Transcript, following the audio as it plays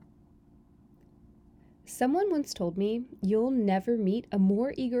Someone once told me, you'll never meet a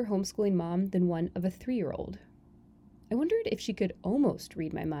more eager homeschooling mom than one of a 3-year-old. I wondered if she could almost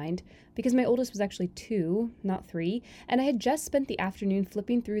read my mind, because my oldest was actually 2, not 3, and I had just spent the afternoon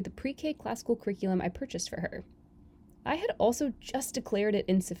flipping through the pre-K classical curriculum I purchased for her. I had also just declared it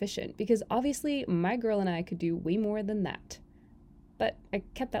insufficient, because obviously my girl and I could do way more than that. But I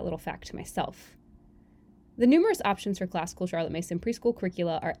kept that little fact to myself. The numerous options for classical Charlotte Mason preschool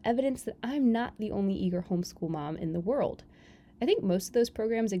curricula are evidence that I'm not the only eager homeschool mom in the world. I think most of those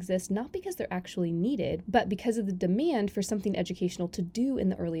programs exist not because they're actually needed, but because of the demand for something educational to do in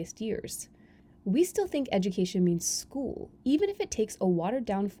the earliest years. We still think education means school, even if it takes a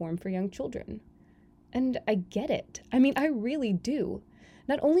watered-down form for young children. And I get it. I really do.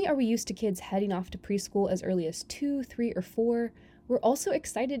 Not only are we used to kids heading off to preschool as early as 2, 3, or 4, we're also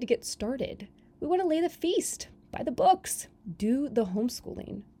excited to get started. We want to lay the feast, buy the books, do the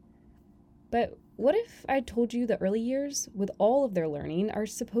homeschooling. But what if I told you the early years, with all of their learning, are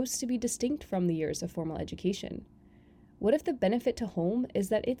supposed to be distinct from the years of formal education? What if the benefit to home is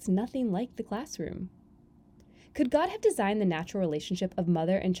that it's nothing like the classroom? Could God have designed the natural relationship of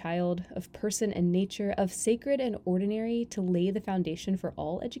mother and child, of person and nature, of sacred and ordinary to lay the foundation for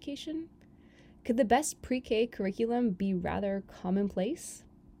all education? Could the best pre-K curriculum be rather commonplace?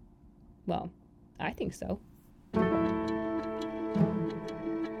 Well, I think so.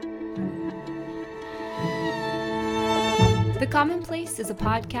 The Commonplace is a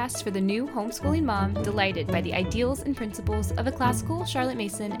podcast for the new homeschooling mom delighted by the ideals and principles of a classical Charlotte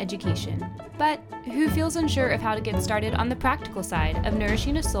Mason education, but who feels unsure of how to get started on the practical side of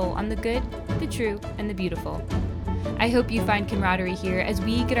nourishing a soul on the good, the true, and the beautiful. I hope you find camaraderie here as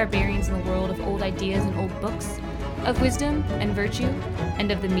we get our bearings in the world of old ideas and old books, of wisdom and virtue,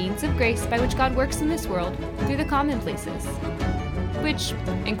 and of the means of grace by which God works in this world through the commonplaces, which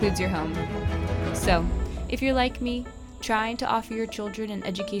includes your home. So, if you're like me, trying to offer your children an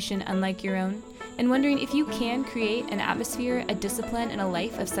education unlike your own, and wondering if you can create an atmosphere, a discipline, and a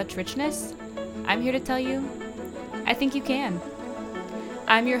life of such richness, I'm here to tell you, I think you can.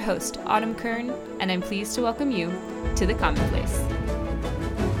 I'm your host, Autumn Kern, and I'm pleased to welcome you to The Commonplace.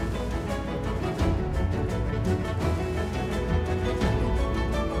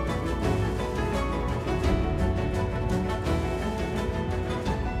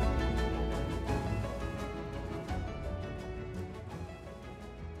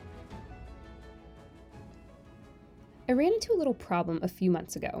 I ran into a little problem a few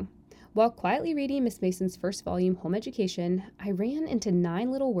months ago. While quietly reading Miss Mason's first volume, Home Education, I ran into 9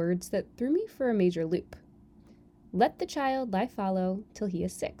 little words that threw me for a major loop. Let the child lie fallow till he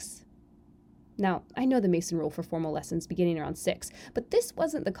is 6. Now, I know the Mason rule for formal lessons beginning around 6, but this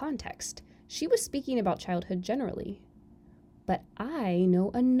wasn't the context. She was speaking about childhood generally. But I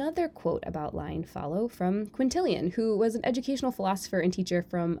know another quote about lying fallow from Quintilian, who was an educational philosopher and teacher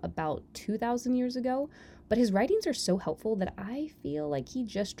from about 2,000 years ago, but his writings are so helpful that I feel like he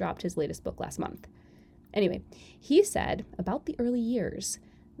just dropped his latest book last month. Anyway, he said about the early years,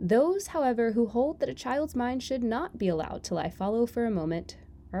 those, however, who hold that a child's mind should not be allowed to lie fallow for a moment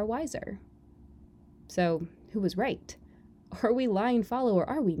are wiser. So, who was right? Are we lying fallow or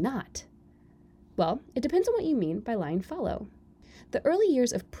are we not? Well, it depends on what you mean by lying fallow. The early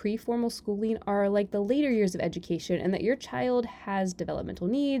years of pre-formal schooling are like the later years of education in that your child has developmental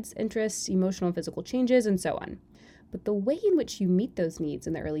needs, interests, emotional and physical changes, and so on. But the way in which you meet those needs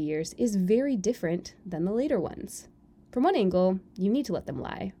in the early years is very different than the later ones. From one angle, you need to let them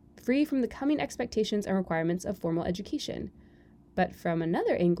lie, free from the coming expectations and requirements of formal education. But from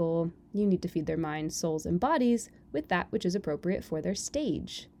another angle, you need to feed their minds, souls, and bodies with that which is appropriate for their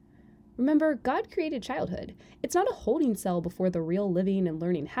stage. Remember, God created childhood. It's not a holding cell before the real living and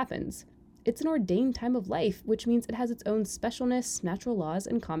learning happens. It's an ordained time of life, which means it has its own specialness, natural laws,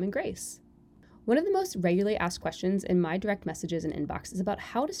 and common grace. One of the most regularly asked questions in my direct messages and inbox is about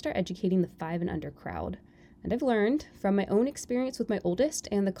how to start educating the 5 and under crowd. And I've learned, from my own experience with my oldest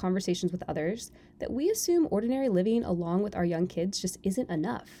and the conversations with others, that we assume ordinary living along with our young kids just isn't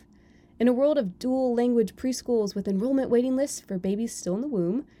enough. In a world of dual language preschools with enrollment waiting lists for babies still in the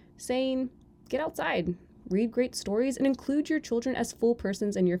womb, saying, get outside, read great stories, and include your children as full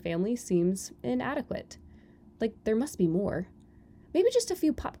persons in your family seems inadequate. Like, there must be more. Maybe just a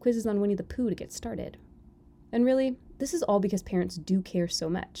few pop quizzes on Winnie the Pooh to get started. And really, this is all because parents do care so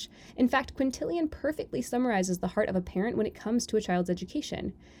much. In fact, Quintilian perfectly summarizes the heart of a parent when it comes to a child's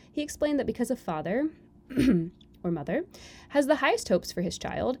education. He explained that because a father, or mother, has the highest hopes for his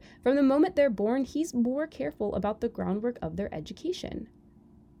child, from the moment they're born, he's more careful about the groundwork of their education.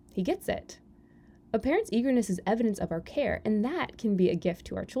 He gets it. A parent's eagerness is evidence of our care, and that can be a gift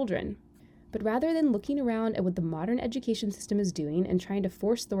to our children. But rather than looking around at what the modern education system is doing and trying to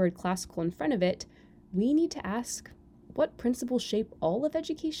force the word classical in front of it, we need to ask, what principles shape all of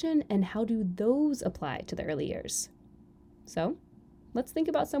education and how do those apply to the early years? So, let's think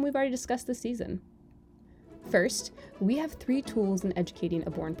about some we've already discussed this season. First, we have 3 tools in educating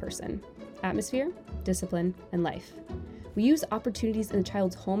a born person: atmosphere, discipline, and life. We use opportunities in a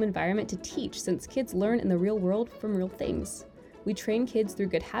child's home environment to teach, since kids learn in the real world from real things. We train kids through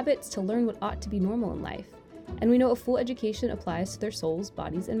good habits to learn what ought to be normal in life, and we know a full education applies to their souls,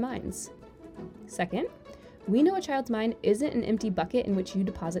 bodies, and minds. Second, we know a child's mind isn't an empty bucket in which you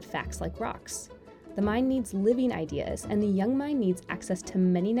deposit facts like rocks. The mind needs living ideas, and the young mind needs access to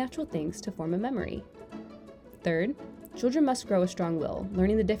many natural things to form a memory. Third, children must grow a strong will,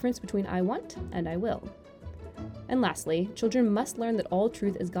 learning the difference between I want and I will. And lastly, children must learn that all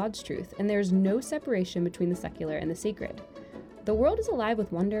truth is God's truth, and there is no separation between the secular and the sacred. The world is alive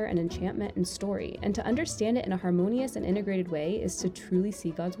with wonder and enchantment and story, and to understand it in a harmonious and integrated way is to truly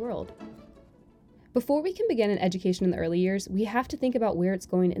see God's world. Before we can begin an education in the early years, we have to think about where it's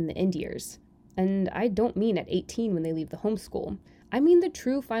going in the end years. And I don't mean at 18 when they leave the homeschool. I mean the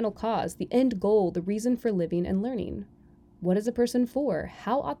true final cause, the end goal, the reason for living and learning. What is a person for?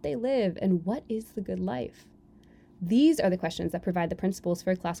 How ought they live? And what is the good life? These are the questions that provide the principles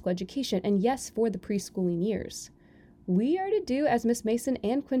for classical education, and yes, for the preschooling years. We are to do as Miss Mason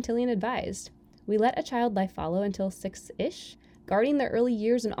and Quintilian advised. We let a child life follow until 6-ish, guarding their early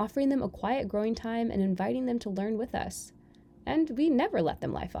years and offering them a quiet growing time and inviting them to learn with us. And we never let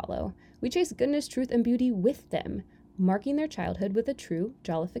them life follow. We chase goodness, truth, and beauty with them, marking their childhood with a true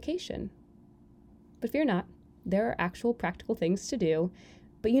jollification. But fear not, there are actual practical things to do,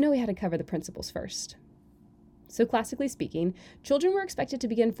 but we had to cover the principles first. So classically speaking, children were expected to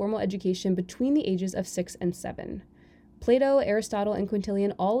begin formal education between the ages of 6 and 7. Plato, Aristotle, and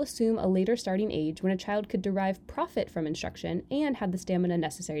Quintilian all assume a later starting age when a child could derive profit from instruction and had the stamina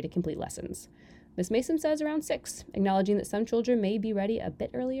necessary to complete lessons. Miss Mason says around 6, acknowledging that some children may be ready a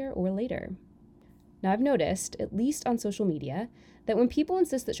bit earlier or later. Now, I've noticed, at least on social media, that when people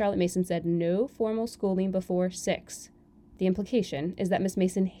insist that Charlotte Mason said no formal schooling before 6, the implication is that Miss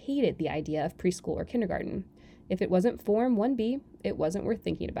Mason hated the idea of preschool or kindergarten. If it wasn't Form 1B, it wasn't worth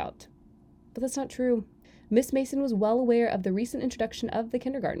thinking about. But that's not true. Miss Mason was well aware of the recent introduction of the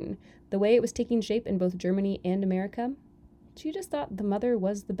kindergarten, the way it was taking shape in both Germany and America. She just thought the mother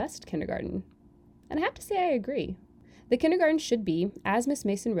was the best kindergarten. And I have to say I agree. The kindergarten should be, as Miss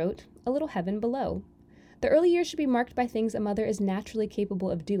Mason wrote, a little heaven below. The early years should be marked by things a mother is naturally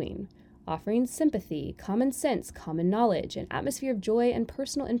capable of doing, offering sympathy, common sense, common knowledge, an atmosphere of joy and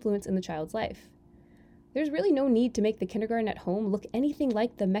personal influence in the child's life. There's really no need to make the kindergarten at home look anything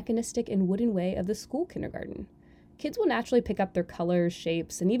like the mechanistic and wooden way of the school kindergarten. Kids will naturally pick up their colors,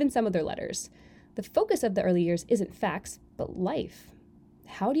 shapes, and even some of their letters. The focus of the early years isn't facts, but life.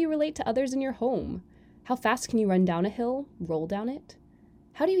 How do you relate to others in your home? How fast can you run down a hill, roll down it?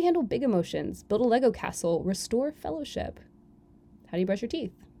 How do you handle big emotions, build a Lego castle, restore fellowship? How do you brush your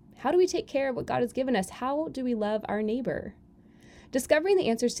teeth? How do we take care of what God has given us? How do we love our neighbor? Discovering the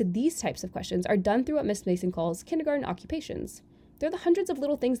answers to these types of questions are done through what Miss Mason calls kindergarten occupations. They're the hundreds of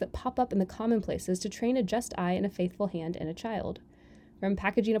little things that pop up in the commonplaces to train a just eye and a faithful hand in a child. From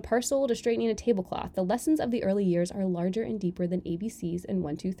packaging a parcel to straightening a tablecloth, the lessons of the early years are larger and deeper than ABCs and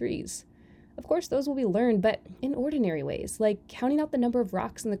 1, 2, 3s. Of course, those will be learned, but in ordinary ways, like counting out the number of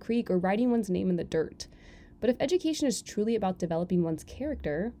rocks in the creek or writing one's name in the dirt. But if education is truly about developing one's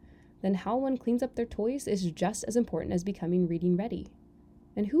character, then how one cleans up their toys is just as important as becoming reading ready.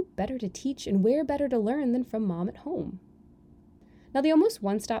 And who better to teach and where better to learn than from mom at home? Now, the almost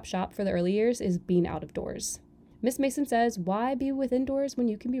one-stop shop for the early years is being out of doors. Miss Mason says, why be within doors when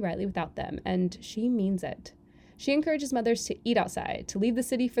you can be rightly without them? And she means it. She encourages mothers to eat outside, to leave the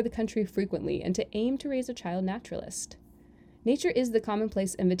city for the country frequently, and to aim to raise a child naturalist. Nature is the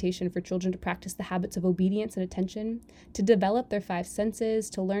commonplace invitation for children to practice the habits of obedience and attention, to develop their 5 senses,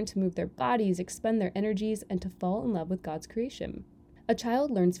 to learn to move their bodies, expend their energies, and to fall in love with God's creation. A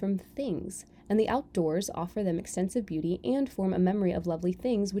child learns from things, and the outdoors offer them extensive beauty and form a memory of lovely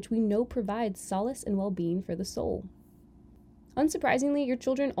things which we know provides solace and well-being for the soul. Unsurprisingly, your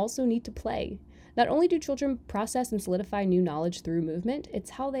children also need to play. Not only do children process and solidify new knowledge through movement,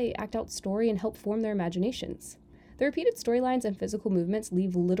 it's how they act out story and help form their imaginations. The repeated storylines and physical movements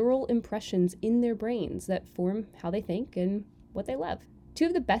leave literal impressions in their brains that form how they think and what they love. 2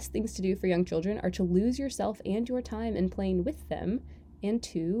 of the best things to do for young children are to lose yourself and your time in playing with them, and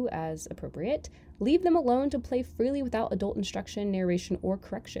 2, as appropriate, leave them alone to play freely without adult instruction, narration, or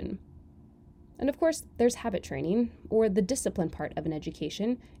correction. And of course, there's habit training, or the discipline part of an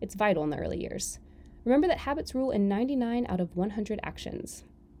education. It's vital in the early years. Remember that habits rule in 99 out of 100 actions.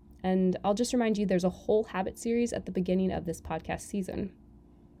 And I'll just remind you, there's a whole habit series at the beginning of this podcast season.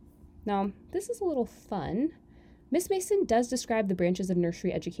 Now, this is a little fun. Miss Mason does describe the branches of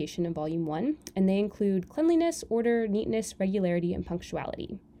nursery education in Volume 1, and they include cleanliness, order, neatness, regularity, and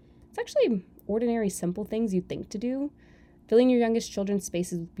punctuality. It's actually ordinary, simple things you'd think to do. Filling your youngest children's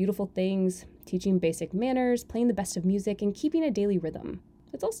spaces with beautiful things, teaching basic manners, playing the best of music, and keeping a daily rhythm.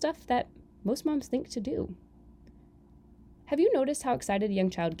 It's all stuff that most moms think to do. Have you noticed how excited a young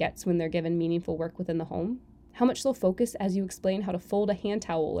child gets when they're given meaningful work within the home? How much they'll focus as you explain how to fold a hand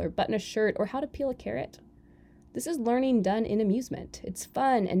towel or button a shirt or how to peel a carrot? This is learning done in amusement. It's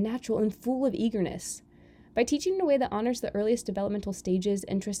fun and natural and full of eagerness. By teaching in a way that honors the earliest developmental stages,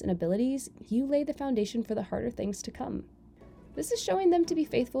 interests, and abilities, you lay the foundation for the harder things to come. This is showing them to be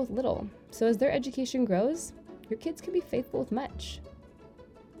faithful with little, so as their education grows, your kids can be faithful with much.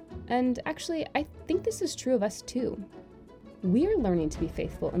 And actually, I think this is true of us too. We're learning to be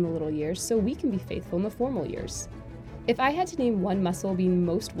faithful in the little years so we can be faithful in the formal years. If I had to name one muscle being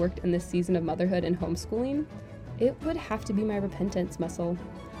most worked in this season of motherhood and homeschooling, it would have to be my repentance muscle.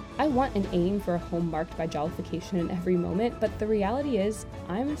 I want an aim for a home marked by jollification in every moment, but the reality is,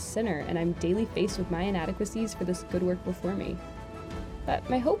 I'm a sinner and I'm daily faced with my inadequacies for this good work before me. But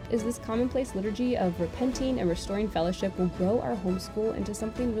my hope is this commonplace liturgy of repenting and restoring fellowship will grow our homeschool into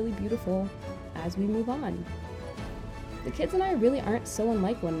something really beautiful as we move on. The kids and I really aren't so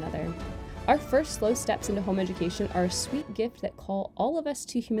unlike one another. Our first slow steps into home education are a sweet gift that call all of us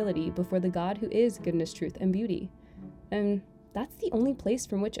to humility before the God who is goodness, truth, and beauty. And that's the only place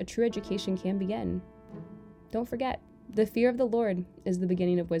from which a true education can begin. Don't forget, the fear of the Lord is the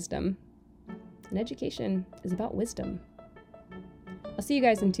beginning of wisdom. And education is about wisdom. I'll see you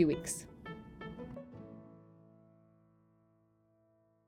guys in 2 weeks.